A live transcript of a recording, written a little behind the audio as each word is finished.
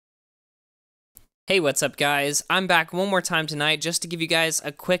Hey, what's up guys? I'm back one more time tonight just to give you guys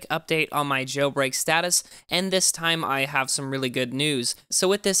a quick update on my jailbreak status, and this time I have some really good news. So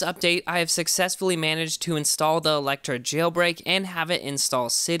with this update, I have successfully managed to install the Electra jailbreak and have it install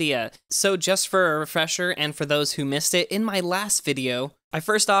Cydia. So just for a refresher and for those who missed it, in my last video, I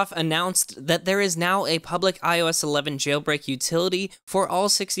first off announced that there is now a public iOS 11 jailbreak utility for all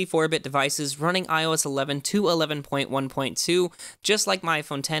 64-bit devices running iOS 11 to 11.1.2, just like my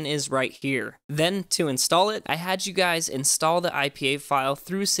iPhone 10 is right here. Then, to install it, I had you guys install the IPA file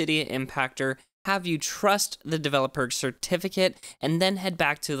through Cydia Impactor, have you trust the developer certificate, and then head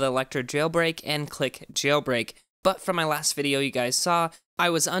back to the Electra jailbreak and click jailbreak. But from my last video you guys saw, I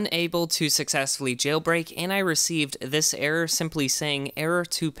was unable to successfully jailbreak and I received this error simply saying Error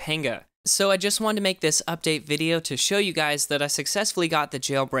To.Panga. So I just wanted to make this update video to show you guys that I successfully got the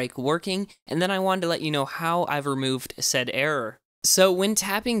jailbreak working, and then I wanted to let you know how I've removed said error. So when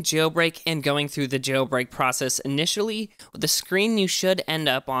tapping jailbreak and going through the jailbreak process initially, the screen you should end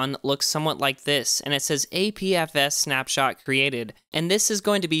up on looks somewhat like this, and it says APFS snapshot created, and this is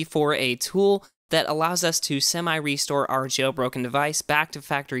going to be for a tool that allows us to semi-restore our jailbroken device back to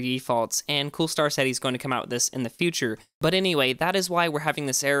factory defaults, and Coolstar said he's going to come out with this in the future. But anyway, that is why we're having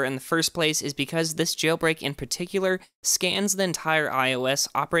this error in the first place, is because this jailbreak in particular scans the entire iOS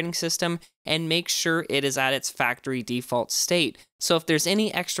operating system and makes sure it is at its factory default state. So if there's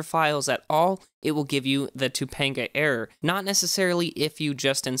any extra files at all, it will give you the To.Panga error, not necessarily if you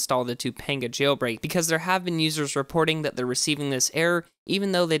just install the To.Panga jailbreak, because there have been users reporting that they're receiving this error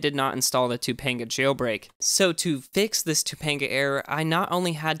even though they did not install the To.Panga jailbreak. So to fix this To.Panga error, I not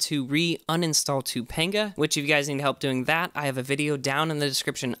only had to re-uninstall To.Panga, which if you guys need help doing that, I have a video down in the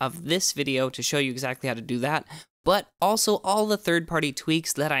description of this video to show you exactly how to do that, but also all the third-party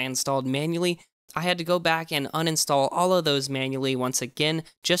tweaks that I installed manually, I had to go back and uninstall all of those manually once again,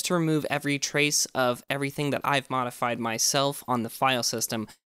 just to remove every trace of everything that I've modified myself on the file system.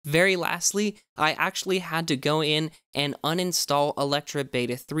 Very lastly, I actually had to go in and uninstall Electra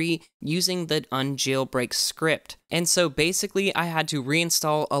Beta 3 using the unjailbreak script. And so basically I had to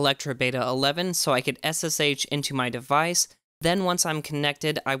reinstall Electra Beta 11 so I could SSH into my device. Then once I'm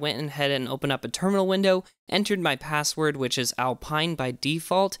connected, I went ahead and opened up a terminal window, entered my password, which is Alpine by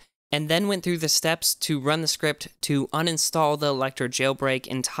default, and then went through the steps to run the script to uninstall the Electra jailbreak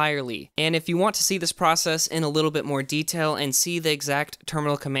entirely. And if you want to see this process in a little bit more detail and see the exact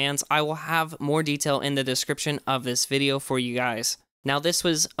terminal commands, I will have more detail in the description of this video for you guys. Now this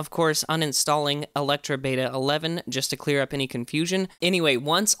was, of course, uninstalling Electra Beta 11, just to clear up any confusion. Anyway,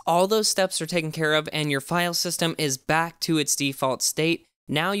 once all those steps are taken care of and your file system is back to its default state,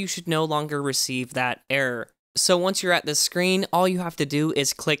 now you should no longer receive that error. So once you're at this screen, all you have to do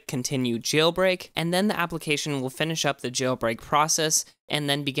is click Continue Jailbreak, and then the application will finish up the jailbreak process, and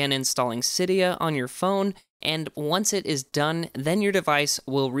then begin installing Cydia on your phone, and once it is done, then your device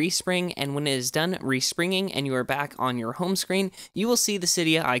will respring, and when it is done respringing and you are back on your home screen, you will see the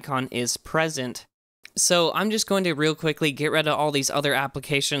Cydia icon is present. So I'm just going to real quickly get rid of all these other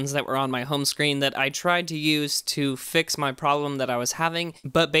applications that were on my home screen that I tried to use to fix my problem that I was having.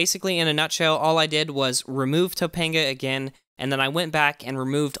 But basically, in a nutshell, all I did was remove To.Panga again, and then I went back and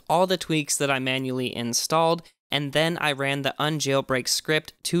removed all the tweaks that I manually installed, and then I ran the unjailbreak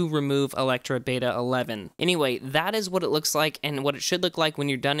script to remove Electra Beta 11. Anyway, that is what it looks like and what it should look like when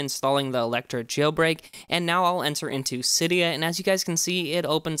you're done installing the Electra jailbreak. And now I'll enter into Cydia, and as you guys can see, it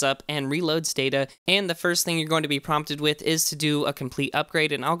opens up and reloads data, and the first thing you're going to be prompted with is to do a complete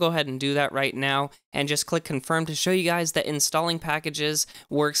upgrade, and I'll go ahead and do that right now, and just click confirm to show you guys that installing packages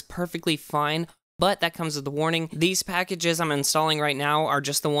works perfectly fine. But that comes with a warning. These packages I'm installing right now are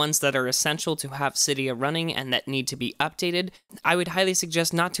just the ones that are essential to have Cydia running and that need to be updated. I would highly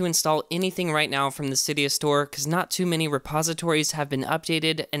suggest not to install anything right now from the Cydia store, because not too many repositories have been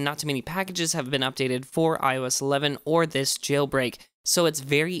updated and not too many packages have been updated for iOS 11 or this jailbreak. So it's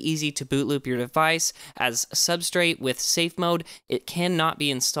very easy to boot loop your device as substrate with safe mode. It cannot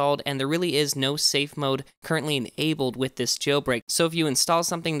be installed, and there really is no safe mode currently enabled with this jailbreak. So if you install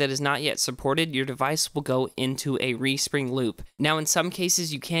something that is not yet supported, your device will go into a respring loop. Now in some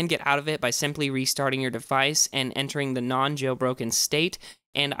cases you can get out of it by simply restarting your device and entering the non-jailbroken state.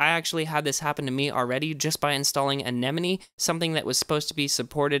 And I actually had this happen to me already just by installing Anemone, something that was supposed to be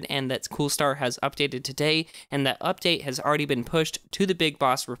supported and that Coolstar has updated today, and that update has already been pushed to the Big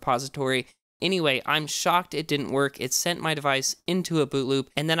Boss repository. Anyway, I'm shocked it didn't work. It sent my device into a boot loop,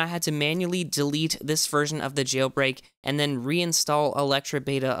 and then I had to manually delete this version of the jailbreak and then reinstall Electra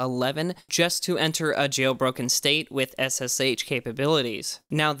Beta 11 just to enter a jailbroken state with SSH capabilities.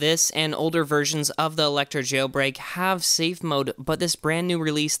 Now this and older versions of the Electra jailbreak have safe mode, but this brand new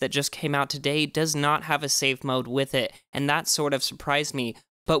release that just came out today does not have a safe mode with it, and that sort of surprised me.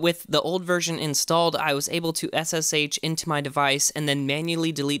 But with the old version installed, I was able to SSH into my device and then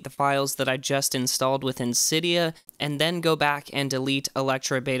manually delete the files that I just installed within Cydia, and then go back and delete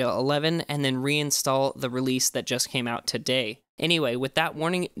Electra Beta 11 and then reinstall the release that just came out today. Anyway, with that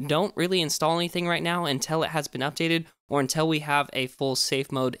warning, don't really install anything right now until it has been updated or until we have a full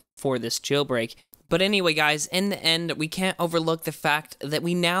safe mode for this jailbreak. But anyway guys, in the end, we can't overlook the fact that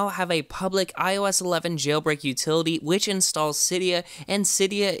we now have a public iOS 11 jailbreak utility which installs Cydia, and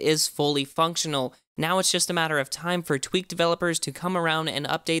Cydia is fully functional. Now it's just a matter of time for tweak developers to come around and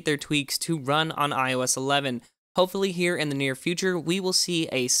update their tweaks to run on iOS 11. Hopefully here in the near future, we will see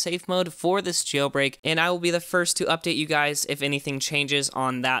a safe mode for this jailbreak, and I will be the first to update you guys if anything changes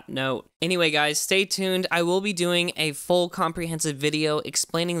on that note. Anyway guys, stay tuned. I will be doing a full comprehensive video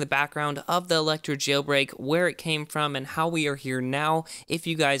explaining the background of the Electra jailbreak, where it came from, and how we are here now, if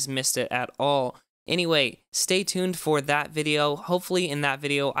you guys missed it at all. Anyway, stay tuned for that video. Hopefully in that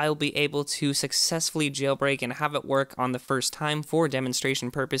video, I will be able to successfully jailbreak and have it work on the first time for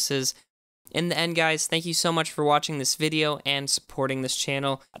demonstration purposes. In the end, guys, thank you so much for watching this video and supporting this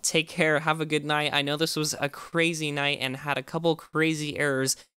channel. Take care, have a good night. I know this was a crazy night and had a couple crazy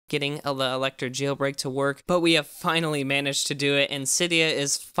errors getting the Electra jailbreak to work, but we have finally managed to do it, and Cydia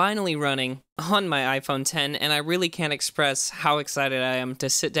is finally running on my iPhone 10, and I really can't express how excited I am to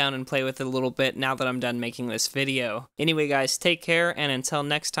sit down and play with it a little bit now that I'm done making this video. Anyway, guys, take care, and until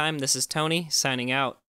next time, this is Tony, signing out.